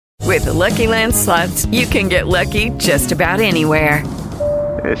With the Lucky Land Slots, you can get lucky just about anywhere.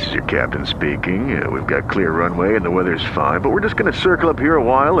 This is your captain speaking. We've got clear runway and the weather's fine, but we're just going to circle up here a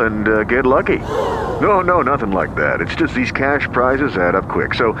while and get lucky. No, nothing like that. It's just these cash prizes add up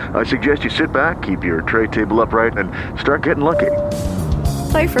quick. So I suggest you sit back, keep your tray table upright, and start getting lucky.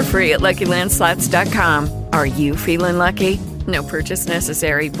 Play for free at LuckyLandSlots.com. Are you feeling lucky? No purchase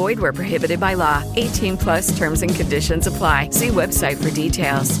necessary. Void where prohibited by law. 18 plus terms and conditions apply. See website for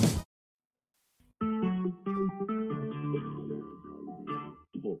details.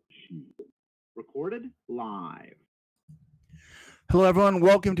 Recorded live. Hello, everyone.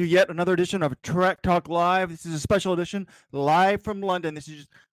 Welcome to yet another edition of Trek Talk Live. This is a special edition live from London. This is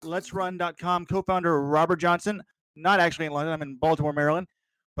Let'sRun.com co-founder Robert Johnson. Not actually in London. I'm in Baltimore, Maryland.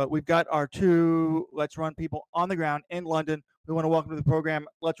 But we've got our two Let's Run people on the ground in London. We want to welcome to the program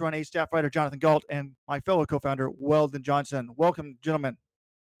Let's Run A staff writer Jonathan Galt and my fellow co-founder Weldon Johnson. Welcome, gentlemen.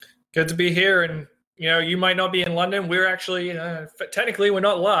 Good to be here. And you might not be in London. We're actually technically we're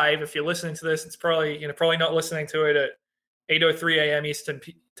not live. If you're listening to this, it's probably not listening to it at 8:03 a.m. Eastern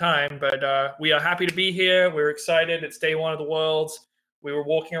time. But we are happy to be here. We're excited. It's day one of the Worlds. We were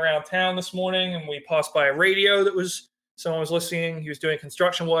walking around town this morning and we passed by a radio that was. Someone was listening. He was doing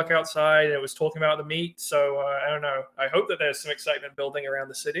construction work outside, and it was talking about the meet. So I don't know. I hope that there's some excitement building around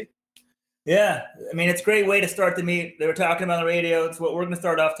the city. Yeah, I mean, it's a great way to start the meet. They were talking about the radio. It's what we're going to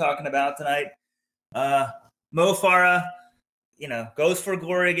start off talking about tonight. Mo Farah, goes for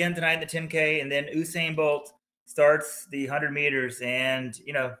glory again tonight in the 10K, and then Usain Bolt starts the 100 meters. And,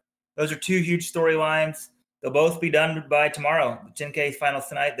 those are two huge storylines. They'll both be done by tomorrow. The 10K finals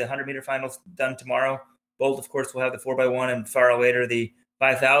tonight, the 100-meter finals done tomorrow. Bolt, of course, will have the 4x1 and Farah later the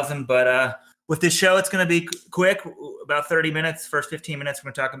 5,000. But with this show, it's going to be quick, about 30 minutes. First 15 minutes,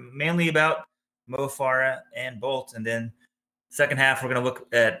 we're going to talk mainly about Mo Farah and Bolt. And then second half, we're going to look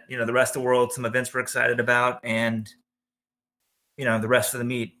at, the rest of the world, some events we're excited about, and, the rest of the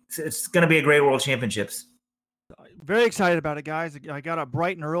meet. It's going to be a great World Championships. Very excited about it, guys. I got up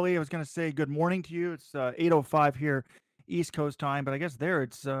bright and early. I was going to say good morning to you. It's 8:05 here, East Coast time, but I guess there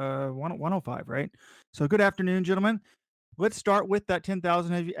it's 1:05, right? So good afternoon, gentlemen. Let's start with that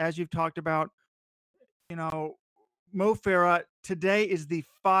 10,000 as you've talked about. Mo Farah, today is the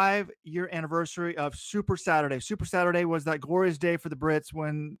 5-year anniversary of Super Saturday. Super Saturday was that glorious day for the Brits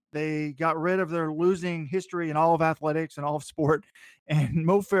when they got rid of their losing history in all of athletics and all of sport. And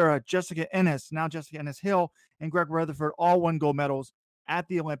Mo Farah, Jessica Ennis-Hill, and Greg Rutherford all won gold medals at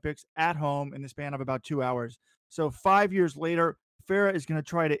the Olympics at home in the span of about 2 hours. So 5 years later, Farah is going to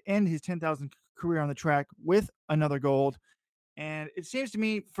try to end his 10,000 career on the track with another gold. And it seems to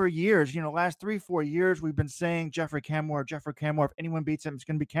me for years, last 3-4 years, we've been saying Jeffrey Kamworor. If anyone beats him, it's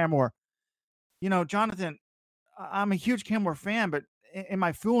going to be Kamworor. Jonathan, I'm a huge Kamworor fan, but am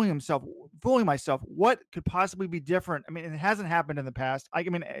I fooling myself? What could possibly be different? I mean, it hasn't happened in the past.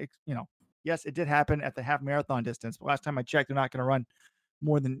 Yes, it did happen at the half marathon distance. But last time I checked, they're not going to run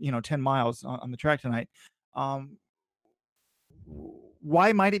more than 10 miles on the track tonight.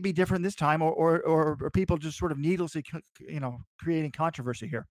 Why might it be different this time, or are people just sort of needlessly, creating controversy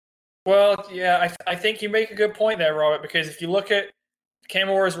here? Well, yeah, I think you make a good point there, Robert, because if you look at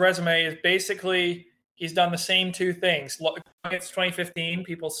Kamworor's resume, is basically he's done the same two things. It's 2015.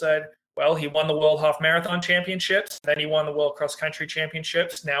 People said, well, he won the World Half Marathon Championships, then he won the World Cross Country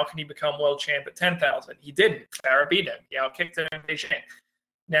Championships. Now can he become world champ at 10,000? He didn't. Farah beat him. He outkicked him in Beijing.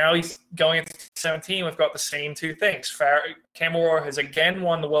 Now he's going into 17. We've got the same two things. Kamworor has again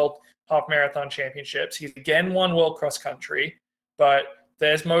won the World Half Marathon Championships. He's again won World Cross Country. But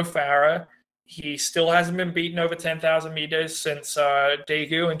there's Mo Farah. He still hasn't been beaten over 10,000 meters since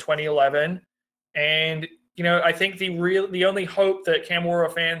Daegu in 2011. And, I think the only hope that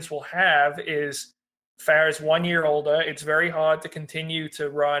Kamworor fans will have is Farah's 1 year older. It's very hard to continue to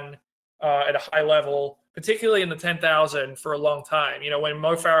run at a high level, particularly in the 10,000 for a long time. When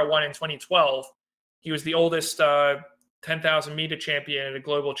Mo Farah won in 2012, he was the oldest 10,000 meter champion and a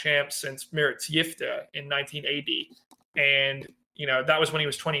global champ since Mirat Yifter in 1980. And, that was when he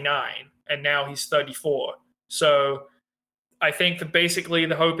was 29, and now he's 34. So I think that basically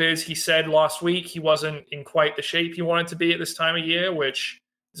the hope is, he said last week he wasn't in quite the shape he wanted to be at this time of year, which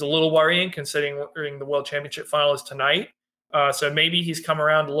is a little worrying considering the World Championship final is tonight. So maybe he's come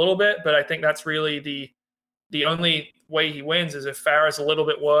around a little bit, but I think that's really the only way he wins is if Farah's a little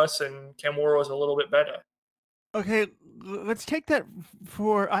bit worse and Kamworor is a little bit better. Okay, let's take that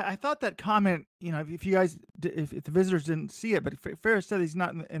for. I thought that comment. If you guys, if the visitors didn't see it, but Farah said he's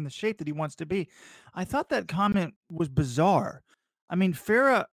not in the shape that he wants to be. I thought that comment was bizarre. I mean,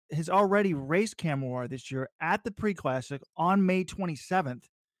 Farah has already raced Kamworor this year at the Pre-Classic on May 27th.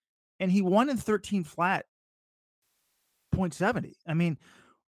 and he won in 13 flat 0.70. I mean,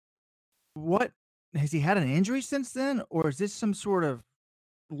 what has he had an injury since then, or is this some sort of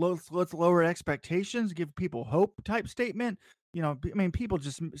let's lower expectations, give people hope type statement? I mean, people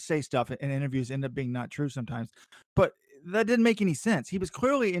just say stuff in interviews end up being not true sometimes, but that didn't make any sense. He was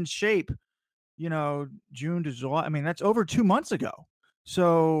clearly in shape, June to July. I mean, that's over 2 months ago.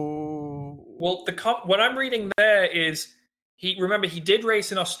 So, well, what I'm reading there is he did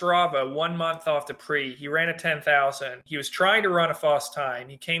race in Ostrava 1 month after Pre. He ran a 10,000. He was trying to run a fast time.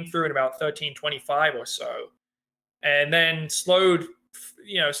 He came through at about 13:25 or so, and then slowed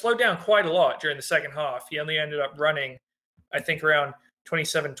down quite a lot during the second half. He only ended up running, I think, around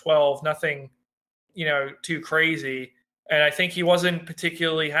 27:12. Nothing, too crazy. And I think he wasn't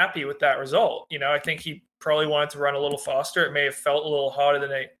particularly happy with that result. I think he probably wanted to run a little faster. It may have felt a little harder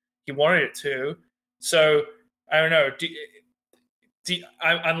than he wanted it to. So I don't know.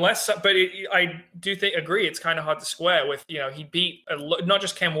 I do agree it's kind of hard to square with, he beat not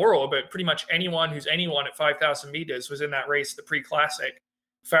just Cam Worrell, but pretty much anyone who's anyone at 5,000 meters was in that race, the pre-classic.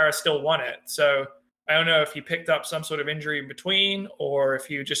 Farah still won it. So I don't know if he picked up some sort of injury in between, or if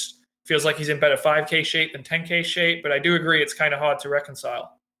he just feels like he's in better 5K shape than 10K shape. But I do agree it's kind of hard to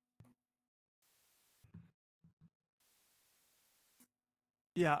reconcile.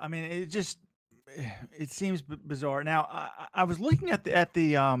 Yeah, I mean, it seems bizarre. Now, I was looking at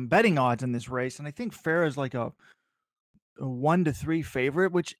the betting odds in this race, and I think Farah is like a 1-3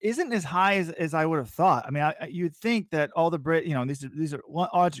 favorite, which isn't as high as I would have thought. I mean, you'd think that all the Brit, these are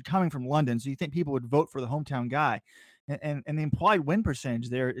odds are coming from London, so you think people would vote for the hometown guy, and the implied win percentage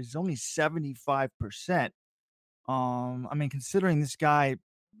there is only 75%. I mean, considering this guy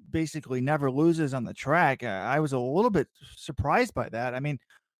basically never loses on the track, I was a little bit surprised by that. I mean,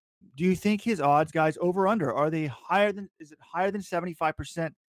 do you think his odds, guys, over under, are they higher than? Is it higher than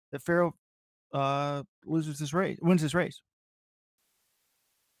 75% that Farrell wins this race?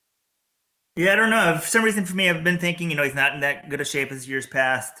 Yeah, I don't know. For some reason, for me, I've been thinking, he's not in that good a shape as years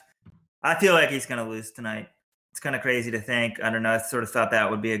past. I feel like he's going to lose tonight. It's kind of crazy to think. I don't know. I sort of thought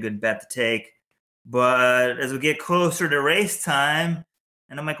that would be a good bet to take. But as we get closer to race time,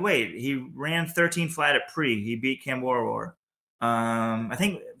 and I'm like, wait, he ran 13 flat at Pre. He beat Cam Worrell. I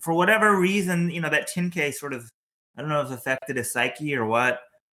think for whatever reason, that 10K sort of, I don't know if it affected his psyche or what.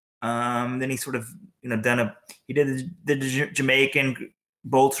 Then he sort of, he did the Jamaican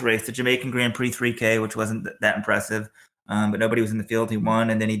Bolts race, the Jamaican Grand Prix 3K, which wasn't that impressive. But nobody was in the field. He won.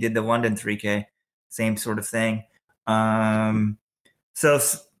 And then he did the London 3K, same sort of thing. So,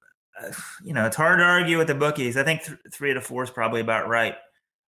 it's hard to argue with the bookies. I think 3 out of 4 is probably about right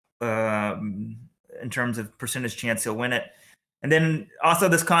in terms of percentage chance he'll win it. And then also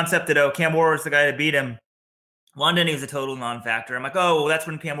this concept that, Cam Worrell is the guy to beat him. London, he was a total non-factor. I'm like, well, that's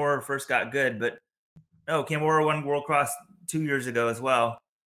when Cam Worrell first got good. But no, Cam Worrell won World Cross 2 years ago as well.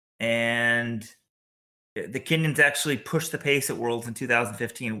 And the Kenyans actually pushed the pace at Worlds in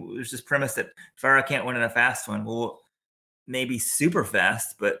 2015. There's this premise that Farah can't win in a fast one. Well, maybe super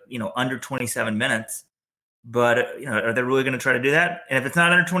fast, but, under 27 minutes. But, are they really going to try to do that? And if it's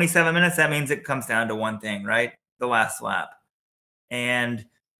not under 27 minutes, that means it comes down to one thing, right? The last lap. And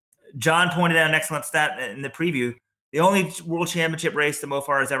John pointed out an excellent stat in the preview. The only world championship race that Mo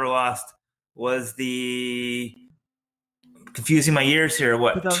Farah has ever lost was the, confusing my years here,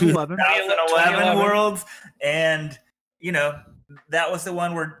 2011 Worlds. And, that was the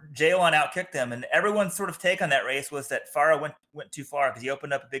one where Jalon outkicked him. And everyone's sort of take on that race was that Farah went too far because he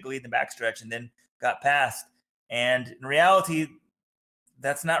opened up a big lead in the backstretch and then got passed. And in reality,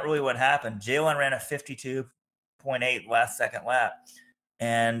 that's not really what happened. Jalon ran a 52.8 last second lap.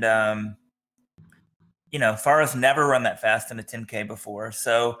 And, Farah's never run that fast in a 10K before.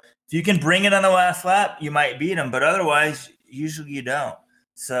 So if you can bring it on the last lap, you might beat him. But otherwise, usually you don't.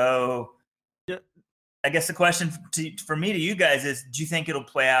 So I guess the question for me to you guys is, do you think it'll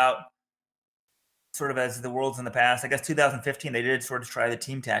play out sort of as the Worlds in the past? I guess 2015, they did sort of try the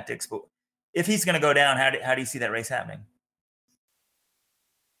team tactics. But if he's going to go down, how do you see that race happening?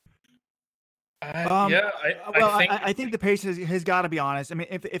 I think the pace has got to be honest. I mean,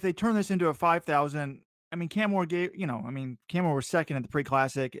 if they turn this into a 5,000, I mean, Cam Worrell was second at the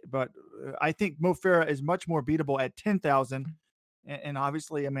pre-classic, but I think Mo Farah is much more beatable at 10,000. And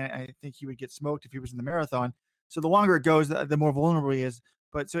obviously, I mean, I think he would get smoked if he was in the marathon. So the longer it goes, the more vulnerable he is.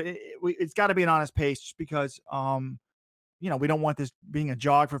 But so it's got to be an honest pace, just because, we don't want this being a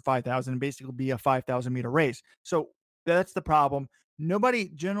jog for 5,000 and basically be a 5,000 meter race. So that's the problem. Nobody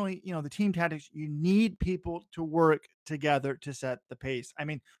generally, the team tactics, you need people to work together to set the pace. I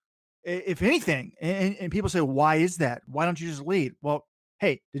mean, if anything, and people say, why is that? Why don't you just lead? Well,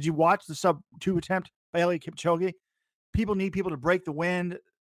 hey, did you watch the sub 2 attempt by Eliud Kipchoge? People need people to break the wind,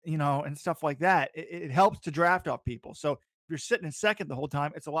 and stuff like that. It helps to draft off people. So if you're sitting in second the whole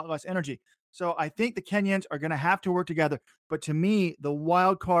time, it's a lot less energy. So I think the Kenyans are going to have to work together. But to me, the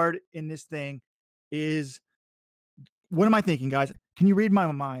wild card in this thing is, what am I thinking, guys? Can you read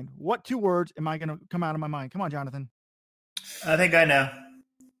my mind? What 2 words am I going to come out of my mind? Come on, Jonathan. I think I know.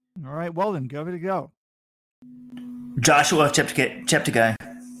 All right, well then, give it a go. Joshua Cheptegei.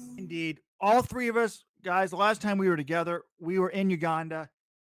 Indeed. All 3 of us, guys, the last time we were together, we were in Uganda.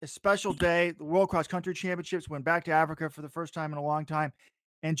 A special day. The World Cross Country Championships went back to Africa for the first time in a long time.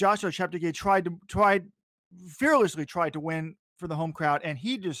 And Joshua Cheptegei fearlessly tried to win for the home crowd, and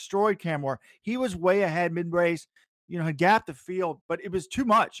he destroyed Camor. He was way ahead mid-race, had gapped the field, but it was too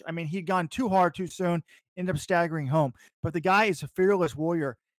much. I mean, he'd gone too hard too soon, ended up staggering home. But the guy is a fearless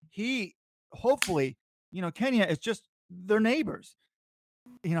warrior. He, hopefully, Kenya is just their neighbors,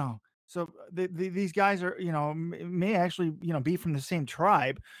 So these guys are, may actually, be from the same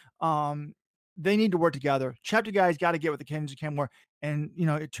tribe. They need to work together. Chapter guys got to get with the Kenyans and Kenmore, and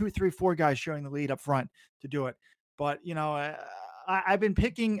 2, 3, 4 guys showing the lead up front to do it. But I've been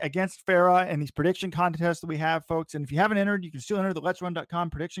picking against Farah in these prediction contests that we have, folks. And if you haven't entered, you can still enter the Let'sRun.com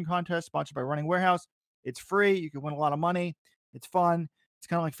prediction contest sponsored by Running Warehouse. It's free. You can win a lot of money. It's fun. It's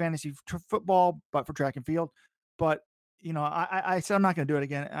kind of like fantasy football, but for track and field. But I said I'm not going to do it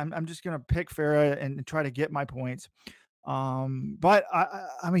again. I'm just going to pick Farah and try to get my points. But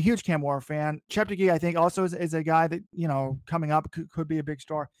I'm a huge Cam War fan. Cheptegei, I think, also is a guy that coming up could be a big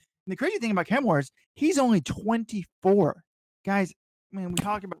star. And the crazy thing about Cam War is he's only 24, guys. I mean, we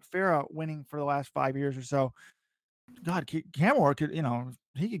talked about Farah winning for the last 5 years or so. God, Cam War could,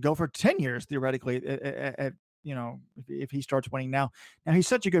 he could go for 10 years theoretically at if he starts winning now. Now he's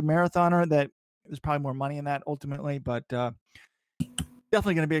such a good marathoner that there's probably more money in that ultimately, but definitely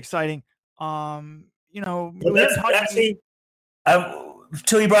going to be exciting. Well, that's actually,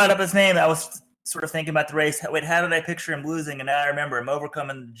 until you brought up his name, I was sort of thinking about the race. Wait, how did I picture him losing? And now I remember him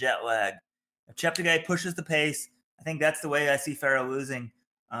overcoming the jet lag. If Cheptegei pushes the pace, I think that's the way I see Farah losing.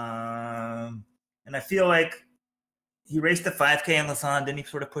 And I feel like he raced the 5K in Lausanne. Didn't he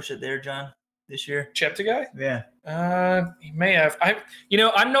sort of push it there, John, this year? Cheptegei? Yeah. He may have.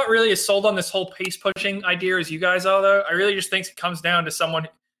 I'm not really as sold on this whole pace pushing idea as you guys are, though. I really just think it comes down to someone.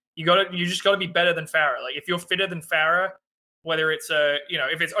 You just got to be better than Farah. Like if you're fitter than Farah, whether it's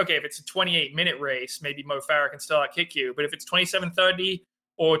if it's a 28-minute race, maybe Mo Farah can still kick you. But if it's 27:30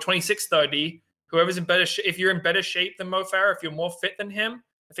 or 26:30, whoever's in better if you're in better shape than Mo Farah, if you're more fit than him,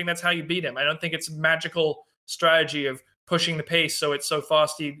 I think that's how you beat him. I don't think it's a magical strategy of pushing the pace so it's so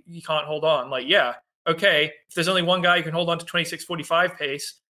fast you can't hold on. Like, yeah, okay, if there's only one guy who can hold on to 26:45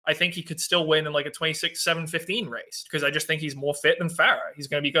 pace, I think he could still win in like a 26:7:15 race because I just think he's more fit than Farah. He's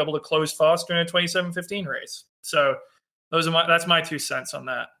going to be able to close faster in a 27:15 race. So that's my 2 cents on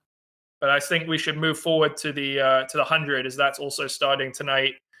that. But I think we should move forward to the 100 as that's also starting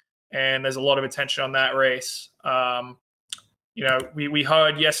tonight, and there's a lot of attention on that race. We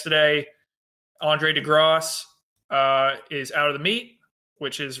heard yesterday Andre DeGrasse is out of the meet,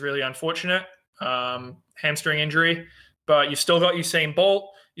 which is really unfortunate. Hamstring injury. But you've still got Usain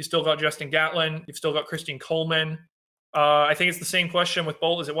Bolt. You've still got Justin Gatlin. You've still got Christian Coleman. I think it's the same question with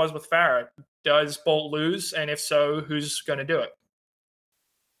Bolt as it was with Farah. Does Bolt lose? And if so, who's going to do it?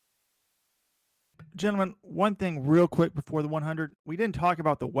 Gentlemen, one thing real quick before the 100. We didn't talk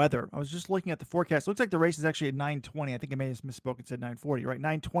about the weather. I was just looking at the forecast. Looks like the race is actually at 9:20. I think I may have misspoke and said 9:40, right?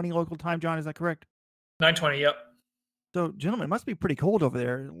 9:20 local time, John. Is that correct? 9:20, yep. So, gentlemen, it must be pretty cold over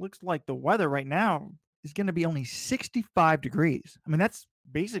there. It looks like the weather right now is going to be only 65 degrees. I mean, that's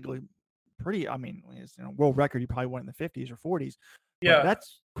basically pretty. I mean, it's world record. You probably won in the 50s or 40s. Yeah,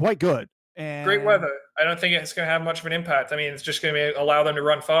 that's quite good. And great weather. I don't think it's going to have much of an impact. I mean, it's just going to allow them to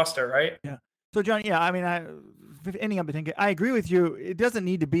run faster, right? Yeah. So, John, I mean, ending up the 10K, I agree with you. It doesn't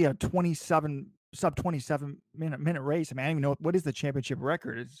need to be a sub 27 minute race. I mean, I don't even know what is the championship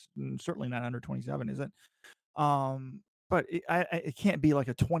record. It's certainly not under 27, is it? But it can't be like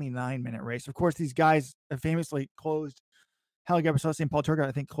a 29-minute race. Of course, these guys have famously closed. Haile Gebrselassie and Paul Turcotte,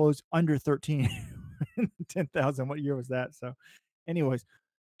 I think, closed under 13 10,000. What year was that? So, anyways,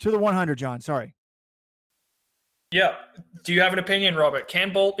 to the 100, John. Sorry. Yeah. Do you have an opinion, Robert?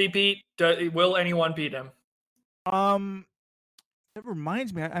 Can Bolt be beat? Will anyone beat him? That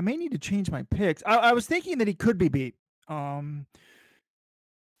reminds me, I may need to change my picks. I was thinking that he could be beat. But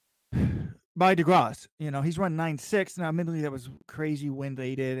by DeGrasse. He's run 9.6. Now, admittedly, that was crazy wind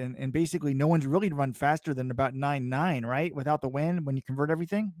aided, and basically no one's really run faster than about 9.9, right? Without the wind, when you convert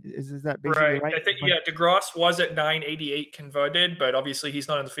everything, is that basically right? I think DeGrasse was at 9.88 converted, but obviously he's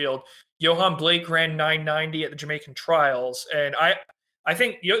not in the field. Johan Blake ran 9.90 at the Jamaican trials, and I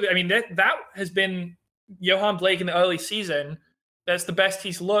think that has been Johan Blake in the early season. That's the best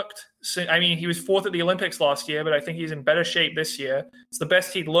he's looked. He was fourth at the Olympics last year, but I think he's in better shape this year. It's the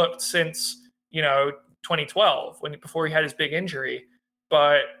best he'd looked since 2012 before he had his big injury.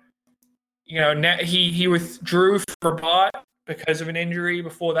 But he withdrew for Rabat because of an injury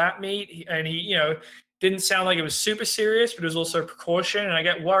before that meet, he didn't sound like it was super serious, but it was also precaution. And I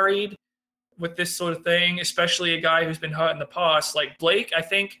get worried with this sort of thing, especially a guy who's been hurt in the past. Like Blake, I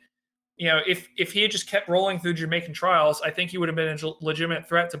think, if he had just kept rolling through Jamaican trials, I think he would have been a legitimate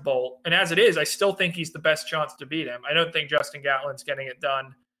threat to Bolt. And as it is, I still think he's the best chance to beat him. I don't think Justin Gatlin's getting it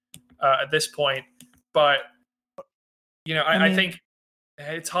done at this point. But, I think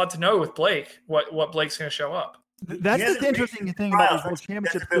it's hard to know with Blake what Blake's going to show up. That's the interesting thing about these World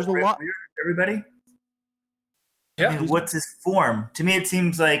Championships. There's a lot. Everybody? Yeah. What's his form? To me, it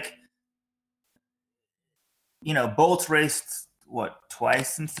seems like, Bolt's raced,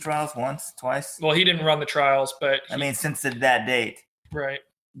 twice since the trials? Once? Twice? Well, he didn't run the trials, but... since that date. Right.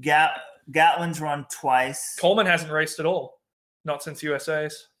 Gatlin's run twice. Coleman hasn't raced at all. Not since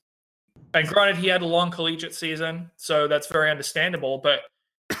USA's. And granted, he had a long collegiate season, so that's very understandable. But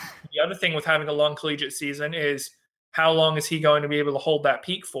the other thing with having a long collegiate season is how long is he going to be able to hold that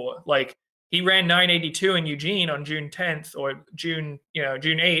peak for? Like, he ran 9.82 in Eugene on June 10th or June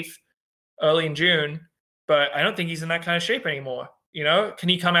 8th, early in June. But I don't think he's in that kind of shape anymore. Can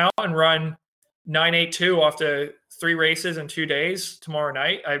he come out and run 9.82 after 3 races in 2 days tomorrow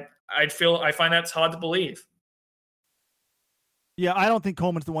night? I find that's hard to believe. Yeah, I don't think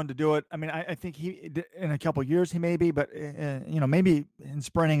Coleman's the one to do it. I think he in a couple of years he may be, but maybe in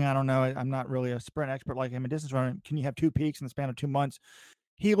sprinting, I don't know. I'm not really a sprint expert like him. A distance runner, can you have 2 peaks in the span of 2 months?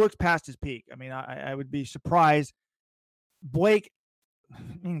 He looks past his peak. I would be surprised. Blake,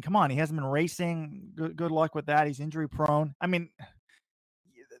 come on, he hasn't been racing. Good luck with that. He's injury prone.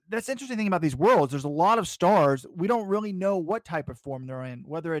 That's the interesting thing about these worlds. There's a lot of stars. We don't really know what type of form they're in,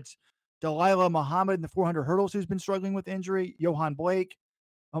 whether it's Delilah Muhammad in the 400 hurdles who's been struggling with injury, Johan Blake,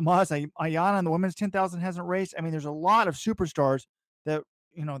 Almaz Ayana in the women's 10,000 hasn't raced. There's a lot of superstars that,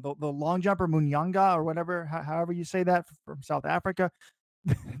 the long jumper Munyanga or whatever, however you say that, from South Africa.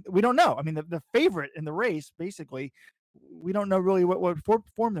 We don't know. The favorite in the race, basically, we don't know really what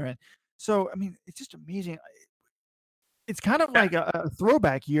form they're in. So, it's just amazing. It's kind of like a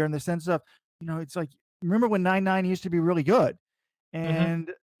throwback year in the sense of, it's like, remember when 9.9 used to be really good?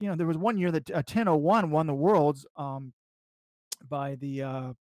 And, there was one year that 10.01 won the Worlds by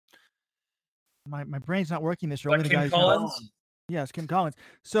the, my brain's not working this early. Kim Collins? Yes, Kim Collins.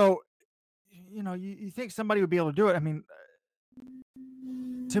 So, you think somebody would be able to do it.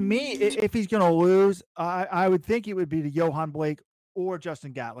 To me, if he's going to lose, I would think it would be to Johan Blake or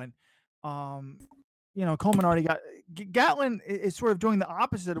Justin Gatlin. Coleman already got... Gatlin is sort of doing the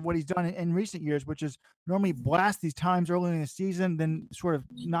opposite of what he's done in recent years, which is normally blast these times early in the season, then sort of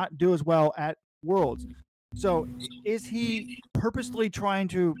not do as well at Worlds. So is he purposely trying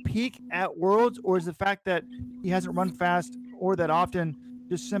to peak at Worlds, or is the fact that he hasn't run fast or that often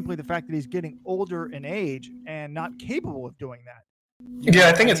just simply the fact that he's getting older in age and not capable of doing that?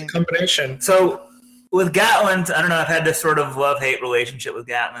 I think it's a combination. So with Gatlin, I don't know, I've had this sort of love-hate relationship with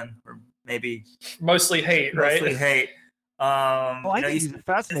Gatlin, or maybe mostly hate, right? Mostly hate. I think he's a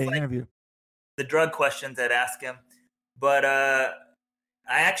fascinating interview. The drug questions I'd ask him, but I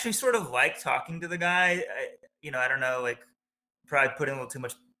actually sort of like talking to the guy. I don't know, like probably putting a little too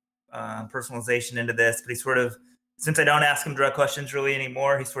much personalization into this, but he sort of, since I don't ask him drug questions really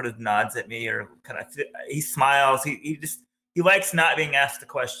anymore, he sort of nods at me or kind of he smiles. He likes not being asked the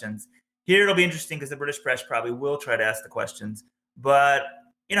questions. Here it'll be interesting because the British press probably will try to ask the questions, but.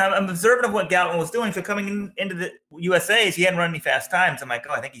 I'm observant of what Gatlin was doing. So coming into the USA's, he hadn't run any fast times. I'm like,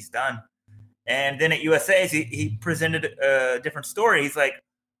 I think he's done. And then at USA's, he presented a different story. He's like,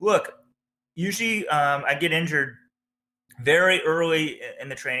 look, usually I get injured very early in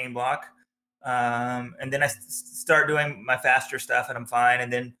the training block. And then I start doing my faster stuff and I'm fine.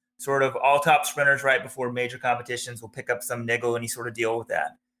 And then sort of all top sprinters right before major competitions will pick up some niggle and you sort of deal with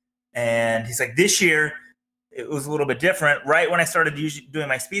that. And he's like, this year, it was a little bit different. Right when I started doing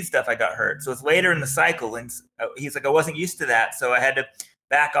my speed stuff, I got hurt. So it's later in the cycle. And he's like, I wasn't used to that. So I had to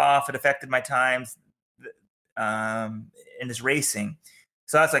back off. It affected my times in his racing.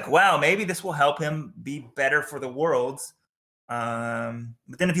 So I was like, wow, maybe this will help him be better for the Worlds.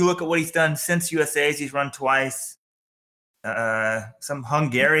 But then if you look at what he's done since USA's, he's run twice. Some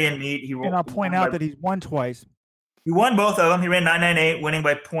Hungarian meet. And I'll point out that he's won twice. He won both of them. He ran 998, winning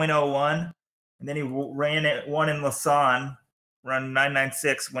by .01. And then he ran one in Lausanne, run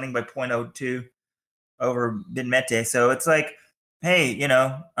 996, winning by .02 over Dinmete. So it's like, hey,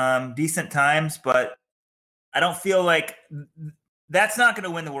 decent times, but I don't feel like that's not going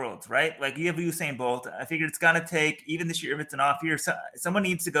to win the Worlds, right? Like you have Usain Bolt. I figured it's going to take, even this year, if it's an off year, someone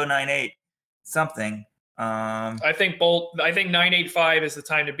needs to go 9.8, something. I think 9.85 is the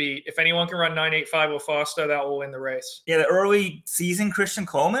time to beat. If anyone can run 9.85 or faster, that will win the race. Yeah, the early season Christian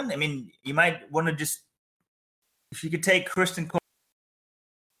Coleman. I mean, you might want to just, if you could take Christian Coleman.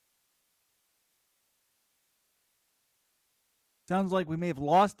 Sounds like we may have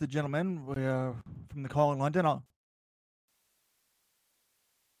lost the gentleman from the call in London.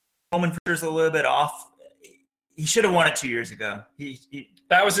 Coleman is a little bit off. He should have won it 2 years ago.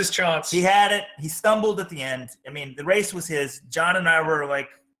 That was his chance. He had it. He stumbled at the end. I mean, the race was his. John and I were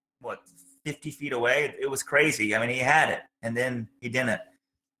 50 feet away. It was crazy. I mean, he had it, and then he didn't.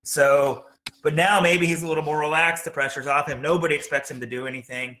 So, but now maybe he's a little more relaxed. The pressure's off him. Nobody expects him to do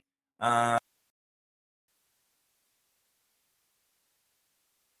anything.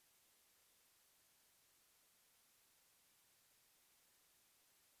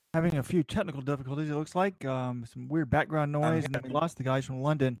 Having a few technical difficulties, it looks like. Some weird background noise, and then we lost the guys from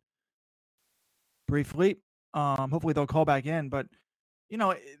London briefly. Hopefully they'll call back in. But,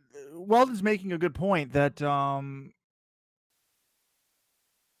 Weldon's making a good point that,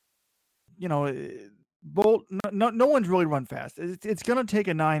 Bolt, no one's really run fast. It's going to take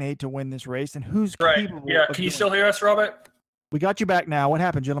a 9.8 to win this race, and who's capable? Yeah, can you still hear us, Robert? We got you back now. What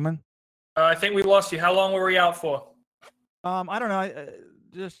happened, gentlemen? I think we lost you. How long were we out for? I don't know.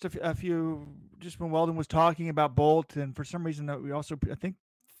 Just a few. Just when Weldon was talking about Bolt, and for some reason, I think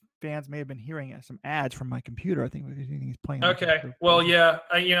fans may have been hearing some ads from my computer. I think he's playing. Okay. Well, yeah.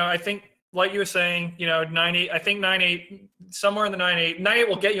 I think, like you were saying, 9.8. I think 9.8, somewhere in the 9.8. 9.8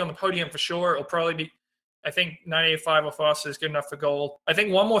 will get you on the podium for sure. It'll probably be, I think 9.85 or faster is good enough for gold. I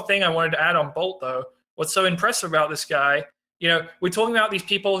think one more thing I wanted to add on Bolt, though. What's so impressive about this guy? We're talking about these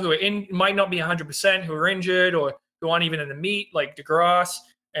people who might not be 100%, who are injured or who aren't even in the meet, like DeGrasse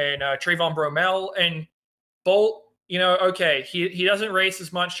and Trayvon Bromell. And Bolt, okay, he doesn't race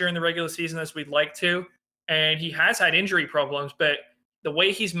as much during the regular season as we'd like to, and he has had injury problems, but the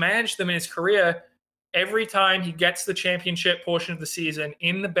way he's managed them in his career, every time he gets the championship portion of the season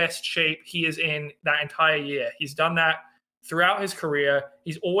in the best shape he is in that entire year. He's done that throughout his career.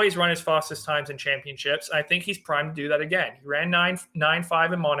 He's always run his fastest times in championships. I think he's primed to do that again. He ran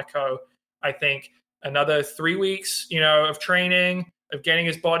 9.5 in Monaco. I think another 3 weeks, of training, of getting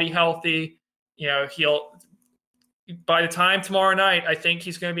his body healthy. He'll, by the time tomorrow night, I think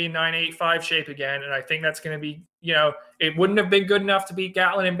he's going to be in 9.85 shape again. And I think that's going to be, it wouldn't have been good enough to beat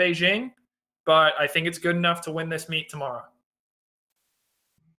Gatlin in Beijing, but I think it's good enough to win this meet tomorrow.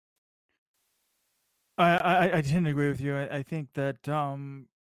 I tend to agree with you. I think that,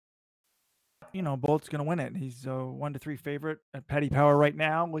 Bolt's going to win it. He's a 1-3 favorite at Paddy Power right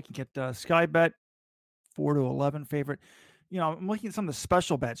now. Looking at Sky Bet, 4-11 favorite. I'm looking at some of the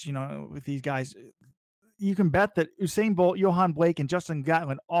special bets, with these guys. You can bet that Usain Bolt, Johan Blake, and Justin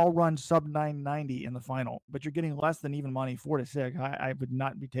Gatlin all run sub 990 in the final, but you're getting less than even money, 4-6. I would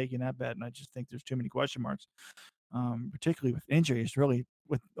not be taking that bet, and I just think there's too many question marks, particularly with injuries, really,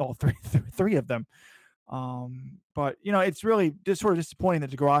 with all three of them. But it's really just sort of disappointing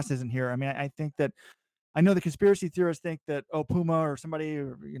that DeGrasse isn't here. I mean, I think that I know the conspiracy theorists think that Puma or somebody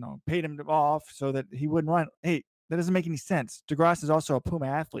paid him off so that he wouldn't run. Hey, that doesn't make any sense. DeGrasse is also a Puma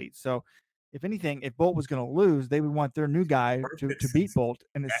athlete, so if anything, if Bolt was going to lose, they would want their new guy to beat Bolt,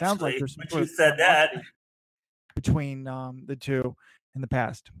 and it sounds like there's some sort of said that between the two in the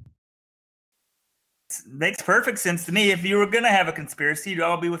past. Makes perfect sense to me. If you were going to have a conspiracy, you'd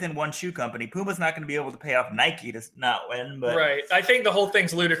all be within one shoe company. Puma's not going to be able to pay off Nike to not win. But right. I think the whole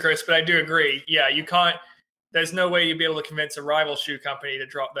thing's ludicrous, but I do agree. Yeah, you can't. There's no way you'd be able to convince a rival shoe company to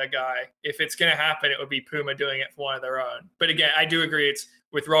drop that guy. If it's going to happen, it would be Puma doing it for one of their own. But again, I do agree. It's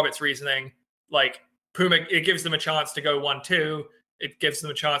with Robert's reasoning. Like Puma, it gives them a chance to go 1-2. It gives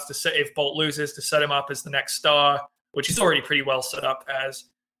them a chance to set, if Bolt loses, to set him up as the next star, which he's already pretty well set up as.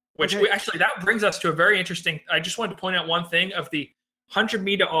 Which actually, that brings us to a very interesting. I just wanted to point out one thing of the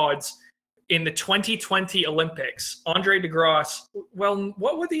 100-meter odds in the 2020 Olympics. Andre DeGrasse. Well,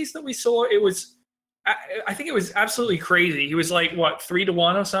 what were these that we saw? It was, I think it was absolutely crazy. He was like, what,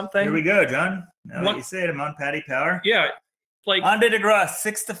 3-1 or something? Here we go, John. Now that you say it, I'm on Paddy Power. Yeah. Like Andre DeGrasse,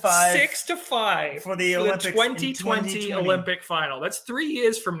 6-5. 6-5 for the Olympics 2020 Olympic final. That's 3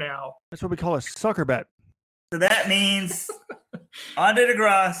 years from now. That's what we call a sucker bet. So that means Andre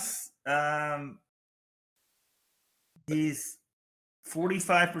DeGrasse, he's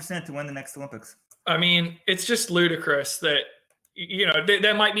 45% to win the next Olympics. I mean, it's just ludicrous that, you know,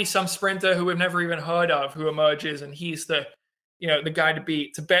 there might be some sprinter who we've never even heard of who emerges, and he's the guy to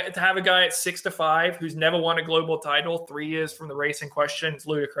beat. To have a guy at 6-5 who's never won a global title 3 years from the race in question, it's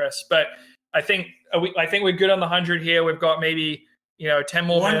ludicrous. But I think we're good on the 100 here. We've got maybe 10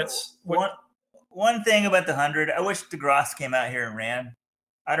 more minutes. One thing about the 100, I wish DeGrasse came out here and ran.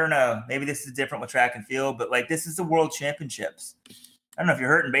 I don't know. Maybe this is different with track and field, but like this is the World Championships. I don't know if you're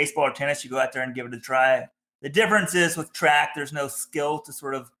hurt in baseball or tennis, you go out there and give it a try. The difference is with track, there's no skill to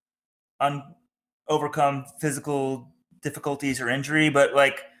sort of overcome physical difficulties or injury. But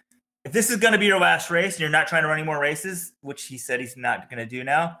like, if this is going to be your last race and you're not trying to run any more races, which he said he's not going to do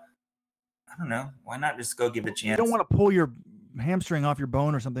now, I don't know. Why not just go give it a chance? You don't want to pull your hamstring off your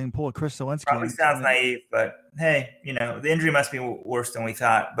bone or something and pull a Chris Zielinski. Probably sounds naive, but hey, the injury must be worse than we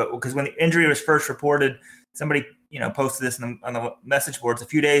thought. But because when the injury was first reported, somebody posted this on the message boards a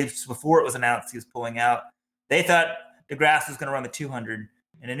few days before it was announced he was pulling out. They thought DeGrasse was going to run the 200,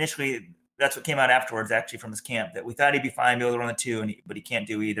 and initially that's what came out afterwards, actually from his camp, that we thought he'd be fine, be able to run the 2, but he can't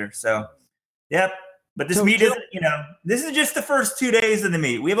do either. So, yep. But this meet isn't, this is just the first 2 days of the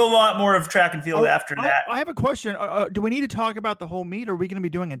meet. We have a lot more of track and field after that. I have a question. Do we need to talk about the whole meet, or are we going to be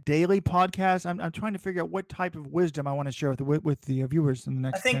doing a daily podcast? I'm trying to figure out what type of wisdom I want to share with the viewers in the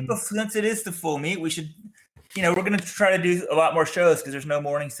next. I think since it is the full meet, we should, we're going to try to do a lot more shows because there's no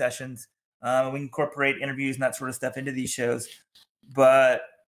morning sessions. We incorporate interviews and that sort of stuff into these shows. But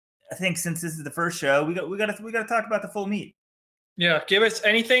I think since this is the first show, we got to talk about the full meet. Yeah, give us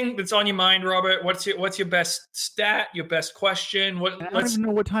anything that's on your mind, Robert. What's your best stat? Your best question? I don't even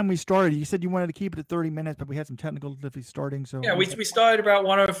know what time we started. You said you wanted to keep it at 30 minutes, but we had some technical difficulties starting. So yeah, we started about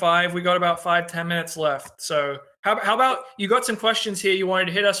 1:05. We got about 5-10 minutes left. So how about you got some questions here you wanted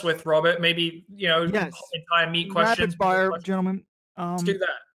to hit us with, Robert? Maybe yes. Entire meet questions. Rapid fire, gentlemen. Let's do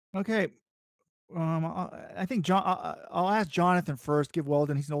that. Okay. I think I'll ask Jonathan first. Give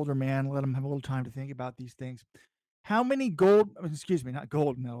Weldon, he's an older man. Let him have a little time to think about these things. How many not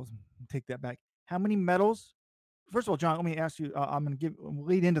gold medals. Take that back. How many medals? First of all, John, let me ask you. I'm going to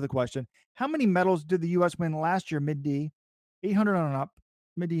lead into the question. How many medals did the U.S. win last year, mid-D, 800 on and up,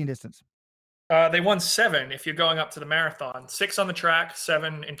 mid-D and distance? They won 7 if you're going up to the marathon. 6 on the track,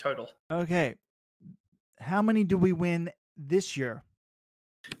 7 in total. Okay. How many do we win this year?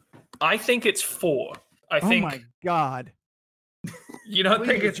 I think it's 4. Oh my God. You don't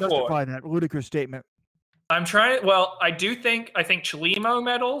think it's 4? Justify that ludicrous statement. I'm trying. Well, I think Chelimo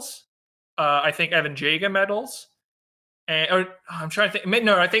medals. I think Evan Jager medals. And I'm trying to think.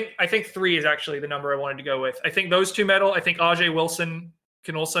 No, I think 3 is actually the number I wanted to go with. I think those 2 medal. I think RJ Wilson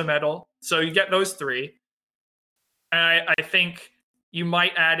can also medal. So you get those 3. And I think you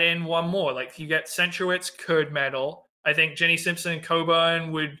might add in one more. Like you get Centrowitz could medal. I think Jenny Simpson and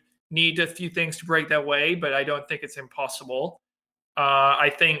Coburn would need a few things to break their way, but I don't think it's impossible.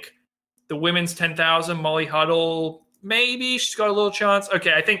 I think the women's 10,000, Molly Huddle, maybe she's got a little chance.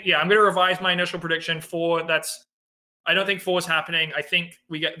 Okay, I think, I'm going to revise my initial prediction. 4, I don't think 4 is happening. I think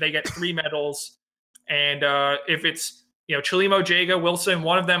they get 3 medals. And if it's, Chelimo, Jager, Wilson,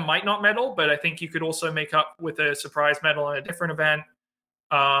 one of them might not medal, but I think you could also make up with a surprise medal in a different event.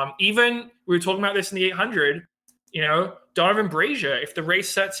 Even, we were talking about this in the 800, Donovan Brazier, if the race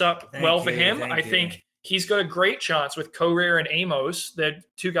sets up for him, I think he's got a great chance with Korir and Amos. They're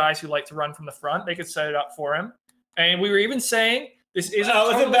 2 guys who like to run from the front. They could set it up for him. And we were even saying this isn't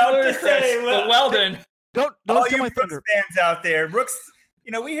but Weldon. Don't steal my thunder. Fans out there, Brooks.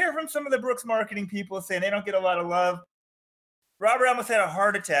 We hear from some of the Brooks marketing people saying they don't get a lot of love. Robert almost had a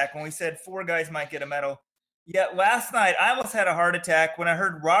heart attack when we said 4 guys might get a medal. Yet last night, I almost had a heart attack when I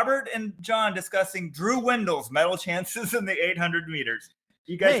heard Robert and John discussing Drew Wendell's medal chances in the 800 meters.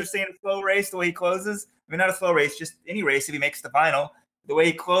 You guys are saying a slow race, the way he closes. I mean, not a slow race, just any race if he makes the final. The way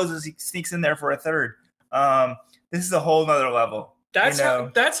he closes, he sneaks in there for a third. This is a whole nother level. That's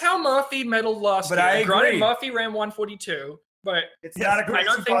how Murphy medaled last year. I agree. Murphy ran 142, but it's not a great I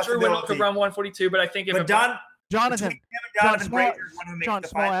don't think Drew Wendell could run 142, but I think if Jonathan Brazier,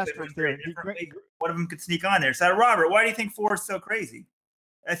 small asterisk there. One of them could sneak on there. So, Robert, why do you think 4 is so crazy?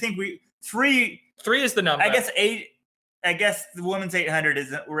 I think 3 is the number. I guess 8. I guess the women's 800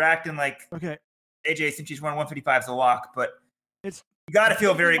 we're acting like AJ since she's won 155 is a lock, but you got to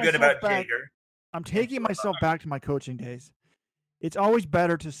feel very good about Jager. I'm taking myself back to my coaching days. It's always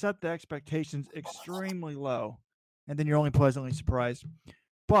better to set the expectations extremely low and then you're only pleasantly surprised.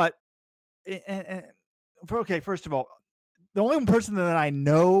 But first of all, the only person that I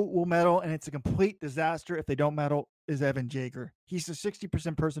know will medal, and it's a complete disaster if they don't medal, is Evan Jager. He's the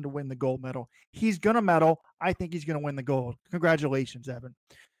 60% person to win the gold medal. He's going to medal. I think he's going to win the gold. Congratulations, Evan.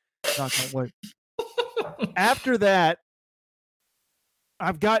 Not going to win. After that,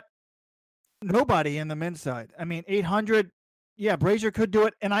 I've got nobody in the men's side. I mean, 800, yeah, Brazier could do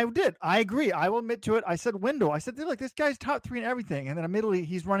it, and I did. I agree. I will admit to it. I said Wendell. I said, look, this guy's top 3 in everything, and then immediately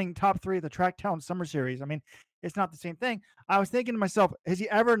he's running top 3 of the Track Town Summer Series. I mean, it's not the same thing. I was thinking to myself, has he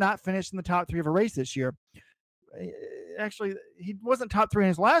ever not finished in the top 3 of a race this year? Actually, he wasn't top 3 in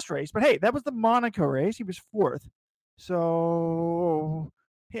his last race, but hey, that was the Monaco race. He was 4th. So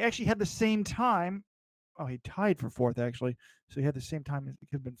he actually had the same time. Oh, he tied for 4th, actually. So he had the same time. He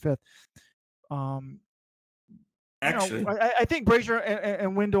could have been 5th. Actually, I think Brazier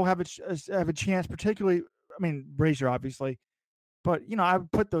and Wendell have a chance, particularly. I mean, Brazier, obviously. But, I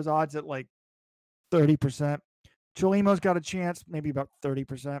would put those odds at like 30%. Cholimo's got a chance, maybe about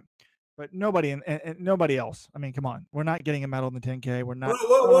 30%. But nobody and nobody else. I mean, come on. We're not getting a medal in the 10K. We're not.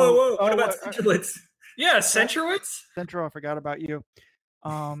 Whoa. What about Centrowitz? Yeah, Centrowitz? Centro, I forgot about you.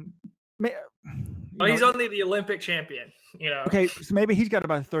 He's only the Olympic champion. Okay, so maybe he's got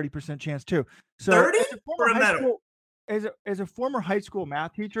about a 30% chance too. So 30 for a medal. As a former high school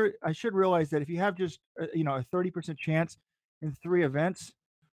math teacher, I should realize that if you have just a 30% chance in 3 events,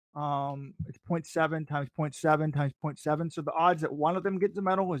 it's 0.7 times 0.7 times 0.7. So the odds that one of them gets a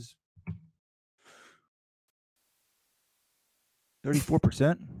medal is 34%.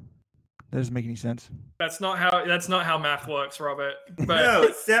 That doesn't make any sense. That's not how math works, Robert. But no,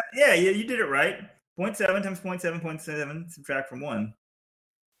 you did it right. 0.7 times 0.7, subtract from 1.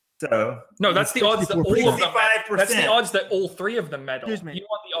 So no, that's the odds that all of them. That's the odds that all 3 of them medal. You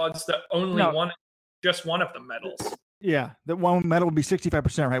want the odds that only just one of them medals. Yeah, that one medal would be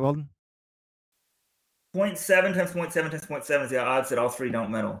 65%, right, Weldon? 0.7 times 0.7 times 0.7 is the odds that all 3 don't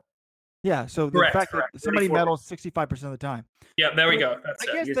medal. Yeah, so the fact that somebody medals 65% of the time. Yeah, there we go.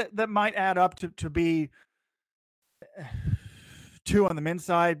 I guess that might add up to be 2 on the men's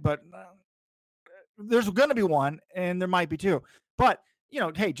side, but there's going to be 1, and there might be 2. But,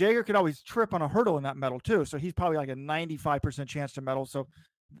 hey, Jager could always trip on a hurdle in that medal too, so he's probably like a 95% chance to medal. So,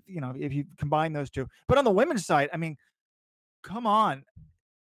 if you combine those 2. But on the women's side, I mean, come on.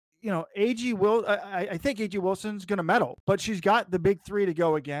 I think A.G. Wilson's going to medal, but she's got the big 3 to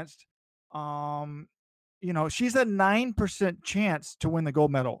go against. She's a 9% chance to win the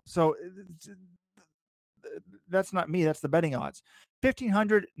gold medal. So that's not me. That's the betting odds.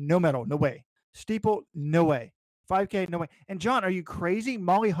 1,500, no medal, no way. Steeple, no way. 5K, no way. And John, are you crazy?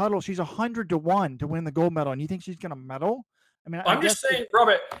 Molly Huddle, she's 100-1 to win the gold medal, and you think she's going to medal? I mean, I'm just saying,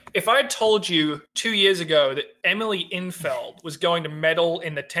 Robert, if I had told you 2 years ago that Emily Infeld was going to medal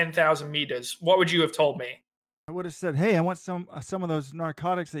in the 10,000 meters, what would you have told me? I would have said, "Hey, I want some of those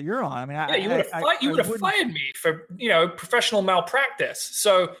narcotics that you're on." I mean, you would have fired me for professional malpractice.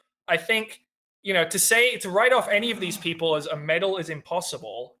 So I think to write off any of these people as a medal is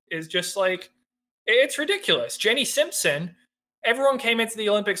impossible is just like it's ridiculous. Jenny Simpson. Everyone came into the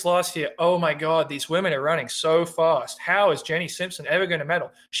Olympics last year. Oh my God, these women are running so fast. How is Jenny Simpson ever going to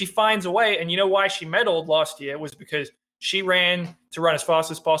medal? She finds a way, and you know why she medaled last year was because she ran to run as fast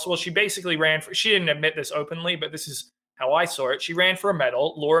as possible. She basically ran she didn't admit this openly, but this is how I saw it. She ran for a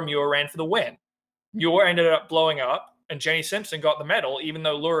medal. Laura Muir ran for the win. Muir ended up blowing up, and Jenny Simpson got the medal, even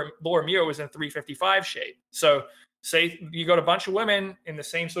though Laura Muir was in 3:55 shape. So say you got a bunch of women in the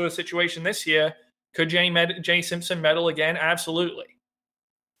same sort of situation this year. Could Jenny Simpson medal again? Absolutely.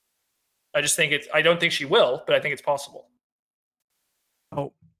 I just think I don't think she will, but I think it's possible.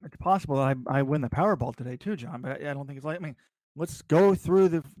 Oh, it's possible that I win the Powerball today too, John, but I don't think it's like, I mean, let's go through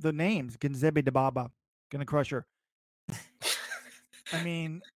the names. Ginzebe Dibaba, gonna crush her. I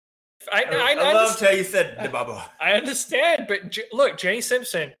mean, I loved how you said Dibaba. I understand, but look, Jenny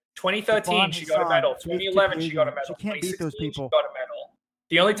Simpson, 2013, she got a medal. 2011, she got a medal. She can't beat those people. She got a medal.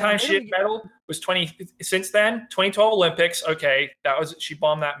 The only time she didn't medal was since then, 2012 Olympics. Okay, she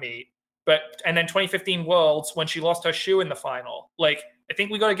bombed that meet. And then 2015 Worlds when she lost her shoe in the final. Like, I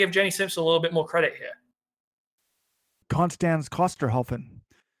think we got to give Jenny Simpson a little bit more credit here. Constance Kosterhofen,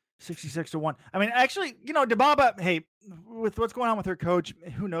 66-1. I mean, actually, Dibaba, hey, with what's going on with her coach,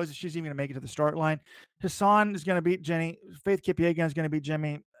 who knows if she's even going to make it to the start line. Hassan is going to beat Jenny. Faith Kipyegon is going to beat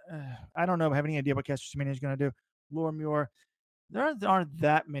Jimmy. I don't know. I have any idea what Caster Semenya is going to do. Laura Muir. There aren't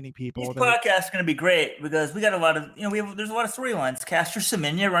that many people. This podcast is going to be great because we got a lot of, there's a lot of storylines. Caster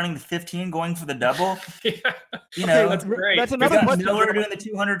Semenya running the 15, going for the double. That's great. That's another question. Miller doing the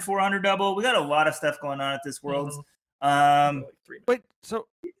 200, 400 double. We got a lot of stuff going on at this Worlds. But so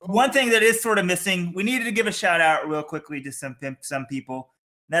one thing that is sort of missing, we needed to give a shout out real weekly to some people.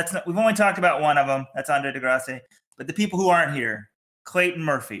 We've only talked about one of them. That's Andre DeGrasse. But the people who aren't here, Clayton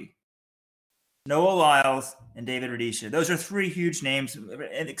Murphy, Noah Lyles, and David Rudisha. Those are three huge names,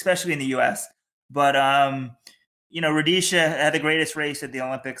 especially in the U.S. But, Rudisha had the greatest race at the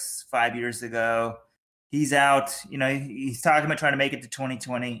Olympics 5 years ago. He's out. He's talking about trying to make it to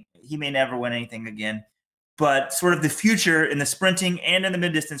 2020. He may never win anything again. But sort of the future in the sprinting and in the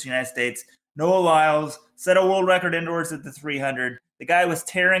mid-distance United States, Noah Lyles set a world record indoors at the 300. The guy was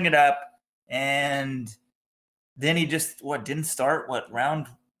tearing it up, and then he just, didn't start the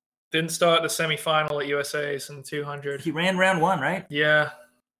semifinal at USA's in 200. He ran round one, right? Yeah.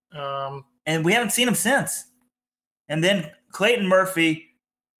 And we haven't seen him since. And then Clayton Murphy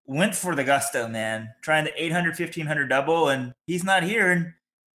went for the gusto, man, trying the 800, 1500 double, and he's not here. And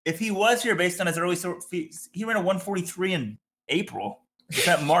if he was here based on his early he ran a 143 in April. Is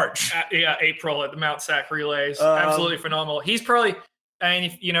that March? April at the Mount Sac relays. Absolutely phenomenal. He's probably,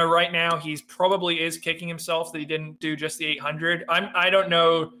 and right now he's probably is kicking himself that he didn't do just the 800. I don't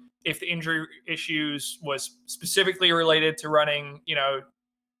know if the injury issues was specifically related to running,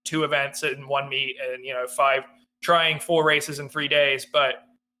 2 events in 1 meet and, trying 4 races in 3 days. But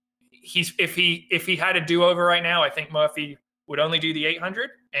if he had a do-over right now, I think Murphy would only do the 800,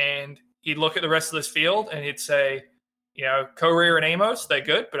 and he'd look at the rest of this field and he'd say, Korir and Amos, they're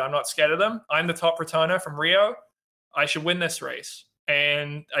good, but I'm not scared of them. I'm the top returner from Rio. I should win this race.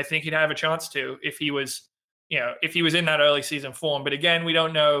 And I think he'd have a chance to if he was in that early season form. But again, we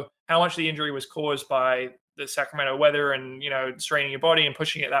don't know how much the injury was caused by the Sacramento weather and, straining your body and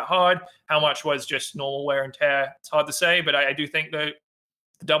pushing it that hard. How much was just normal wear and tear? It's hard to say, but I do think the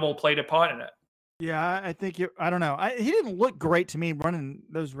double played a part in it. Yeah, I think I don't know. He didn't look great to me running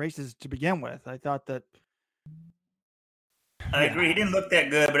those races to begin with. I thought that. I agree. He didn't look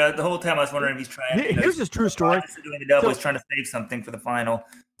that good, but the whole time I was wondering if he's trying. Here's his true story. Doing the double, he's trying to save something for the final.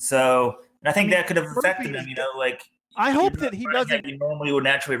 So, and I think that could have affected him. I hope that he doesn't. You normally would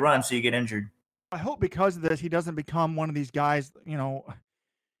naturally run, so you get injured. I hope because of this, he doesn't become one of these guys.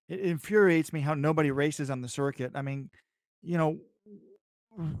 It infuriates me how nobody races on the circuit. I mean,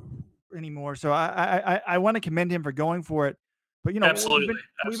 anymore. So I want to commend him for going for it. But Absolutely.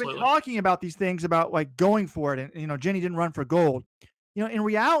 We've been talking about these things about like going for it, and Jenny didn't run for gold. In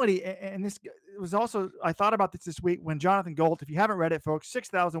reality, and this was also, I thought about this week when Jonathan Gold, if you haven't read it, folks,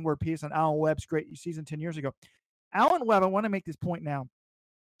 6,000 word piece on Alan Webb's great season 10 years ago. Alan Webb, I want to make this point now.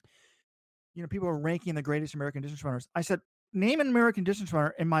 People are ranking the greatest American distance runners. I said, name an American distance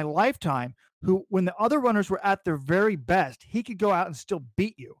runner in my lifetime who, when the other runners were at their very best, he could go out and still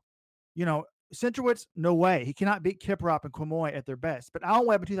beat you. Centrowitz, no way. He cannot beat Kiprop and Quemoy at their best. But Alan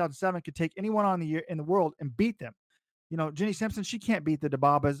Webb in 2007 could take anyone in the world and beat them. Jenny Simpson, she can't beat the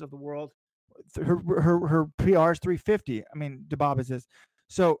Dababas of the world. Her PR is 350. I mean, Dababas is.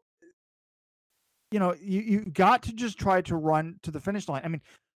 So, you got to just try to run to the finish line. I mean,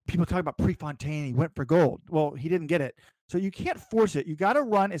 people talk about Prefontaine. He went for gold. Well, he didn't get it. So you can't force it. You got to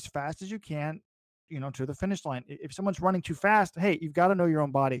run as fast as you can, to the finish line. If someone's running too fast, hey, you've got to know your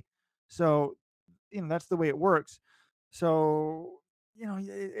own body. So, that's the way it works. So,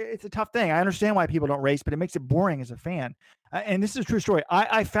 it's a tough thing. I understand why people don't race, but it makes it boring as a fan. And this is a true story.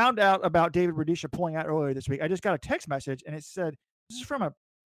 I found out about David Rudisha pulling out earlier this week. I just got a text message, and it said, this is from a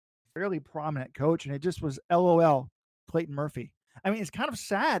fairly prominent coach, and it just was LOL, Clayton Murphy. I mean, it's kind of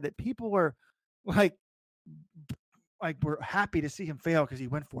sad that people were like we're happy to see him fail because he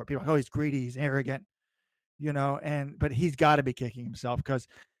went for it. People are like, oh, he's greedy, he's arrogant, but he's got to be kicking himself because,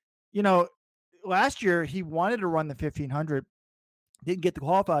 last year he wanted to run the 1500, didn't get the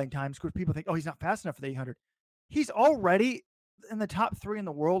qualifying times because people think, oh, he's not fast enough for the 800. He's already in the top 3 in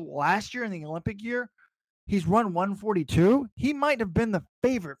the world. Last year in the Olympic year, he's run 142. He might have been the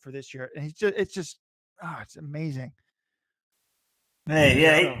favorite for this year, and it's amazing. Hey,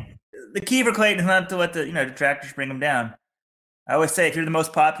 yeah. The key for Clayton is not to let the detractors bring him down. I always say, if you're the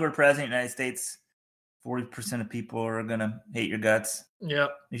most popular president of the United States, 40% of people are gonna hate your guts. Yeah.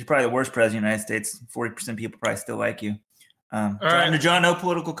 If you're probably the worst president of the United States, 40% of people probably still like you. All right. John, no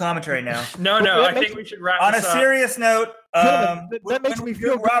political commentary now. No. I think we should wrap on this a up. serious note. That makes me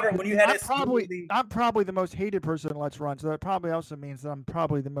feel good. Robert, when you had I'm probably the most hated person in Let's Run, so that probably also means that I'm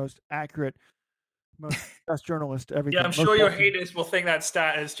probably the most accurate, most best journalist. Everything. Yeah, I'm sure your haters will think that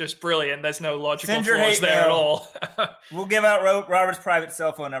stat is just brilliant. There's no logical flaws there at all. We'll give out Robert's private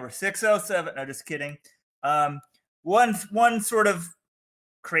cell phone number, 607. No, just kidding. One sort of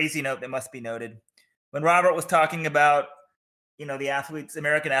crazy note that must be noted. When Robert was talking about, the athletes,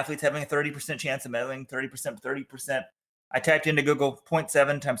 American athletes having a 30% chance of medaling, 30%. I typed into Google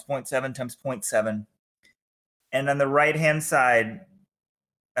 0.7 times 0.7 times 0.7. And on the right-hand side,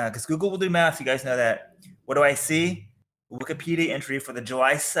 because Google will do math, you guys know that. What do I see? Wikipedia entry for the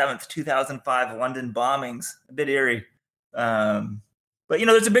July 7th, 2005 London bombings. A bit eerie. But,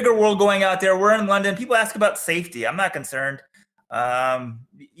 there's a bigger world going out there. We're in London. People ask about safety. I'm not concerned.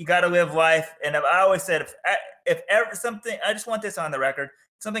 You got to live life. And I always said, if ever something, I just want this on the record,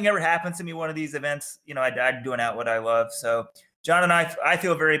 if something ever happens to me, one of these events, I died doing out what I love. So John and I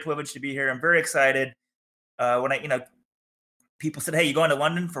feel very privileged to be here. I'm very excited. When people said, hey, you going to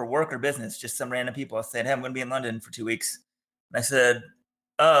London for work or business? Just some random people. I said, hey, I'm going to be in London for 2 weeks. And I said,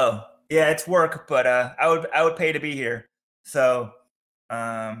 oh, yeah, it's work, but I would pay to be here. So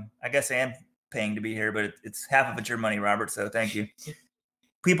I guess I am paying to be here, but it's half of it's your money, Robert. So thank you.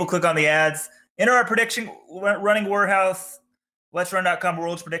 People click on the ads. Enter our prediction running Warhouse, Let'sRun.com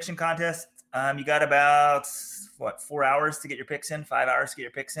World's Prediction Contest. You got about 4 hours to get your picks in, 5 hours to get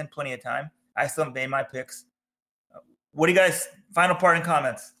your picks in. Plenty of time. I still haven't made my picks. What do you guys? Final parting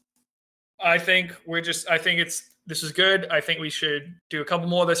comments. I think this is good. I think we should do a couple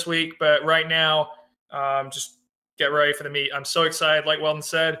more this week, but right now, just get ready for the meet. I'm so excited. Like Weldon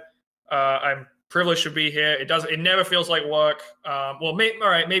said, I'm privileged to be here. It never feels like work.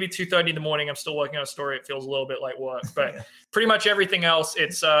 Maybe 2:30 in the morning. I'm still working on a story. It feels a little bit like work, but pretty much everything else,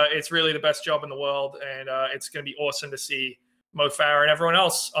 it's really the best job in the world, and it's going to be awesome to see Mo Farah and everyone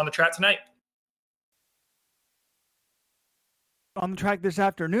else on the track tonight. On the track this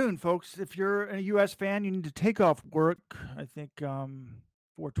afternoon, folks. If you're a U.S. fan, you need to take off work. I think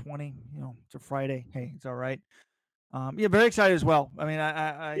 4:20. It's a Friday. Hey, it's all right. Very excited as well. I mean,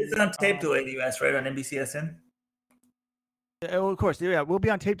 it's on tape delay in the U.S. right on NBCSN. Of course, yeah. We'll be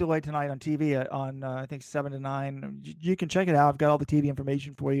on tape delay tonight on TV on I think 7 to 9. You can check it out. I've got all the TV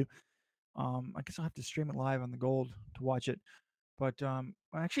information for you. I guess I'll have to stream it live on the Gold to watch it. But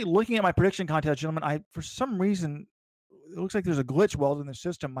actually, looking at my prediction contest, gentlemen, for some reason. It looks like there's a glitch weld in the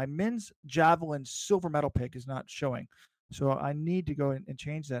system. My men's javelin silver medal pick is not showing. So I need to go and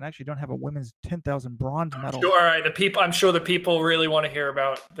change that. I actually don't have a women's 10,000 bronze medal. Sure, all right. I'm sure the people really want to hear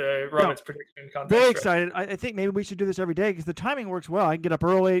about the Roberts prediction contest. Very excited. I think maybe we should do this every day because the timing works well. I can get up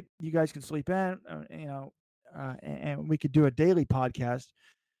early. You guys can sleep in, and we could do a daily podcast.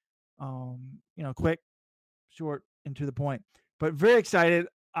 Quick, short, and to the point. But very excited.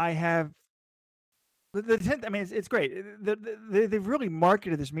 I have the 10th. I mean, it's great. They've really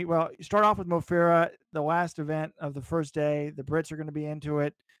marketed this meet well. You start off with Mo Farah, the last event of the first day. The Brits are going to be into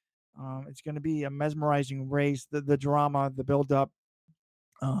it. It's going to be a mesmerizing race. The drama, the build-up.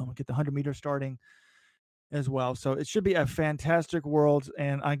 Get the 100 meter starting as well. So it should be a fantastic world.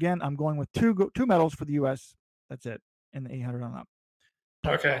 And again, I'm going with two medals for the U.S. That's it in the 800 on up.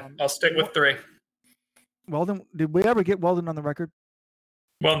 Okay, I'll stick with 3. Weldon, did we ever get Weldon on the record?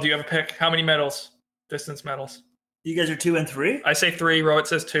 Well, do you have a pick? How many medals? Distance medals. You guys are 2 and 3? I say 3. Robert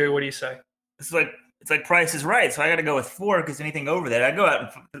says 2. What do you say? It's like Price is Right. So I got to go with 4 because anything over that, I go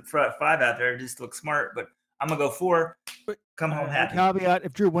out and throw out 5 out there just to look smart. But I'm gonna go 4. Come home happy. Caveat: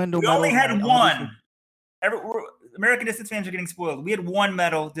 if Drew Wendell, we only had 1. American distance fans are getting spoiled. We had 1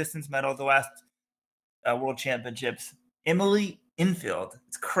 medal, distance medal, the last World Championships. Emily Infield.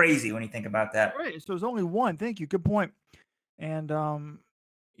 It's crazy when you think about that. Right. So there's only 1. Thank you. Good point. And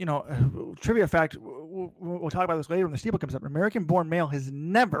trivia fact, we'll talk about this later when the steeple comes up. An American-born male has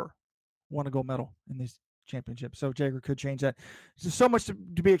never won a gold medal in these championships. So Jagger could change that. There's so much to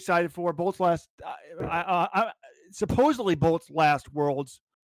be excited for. Bolt's last, supposedly Bolt's last World's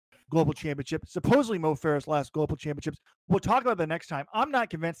Global Championship. Supposedly Mo Farah's last Global Championships. We'll talk about that next time. I'm not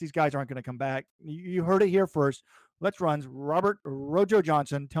convinced these guys aren't going to come back. You heard it here first. Let's Run's Robert Rojo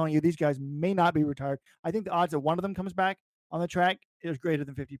Johnson telling you these guys may not be retired. I think the odds that one of them comes back on the track is greater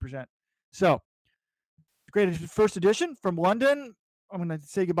than 50%. So, great first edition from London. I'm going to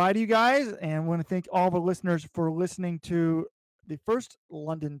say goodbye to you guys, and I want to thank all the listeners for listening to the first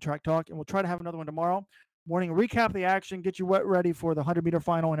London Track Talk, and we'll try to have another one tomorrow morning. Recap the action, get you ready for the 100 meter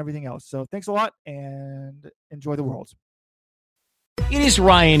final and everything else. So, thanks a lot, and enjoy the Worlds. It is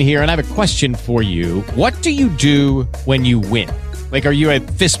Ryan here, and I have a question for you. What do you do when you win? Like, are you a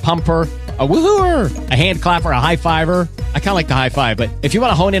fist pumper, a woohooer, a hand clapper, a high fiver? I kind of like the high five, but if you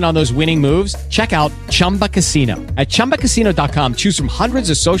want to hone in on those winning moves, check out Chumba Casino. At ChumbaCasino.com, choose from hundreds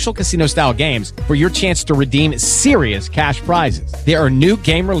of social casino-style games for your chance to redeem serious cash prizes. There are new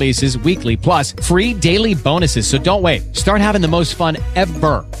game releases weekly, plus free daily bonuses, so don't wait. Start having the most fun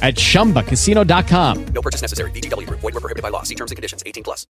ever at ChumbaCasino.com. No purchase necessary. VGW Group. Void where prohibited by law. See terms and conditions. 18+.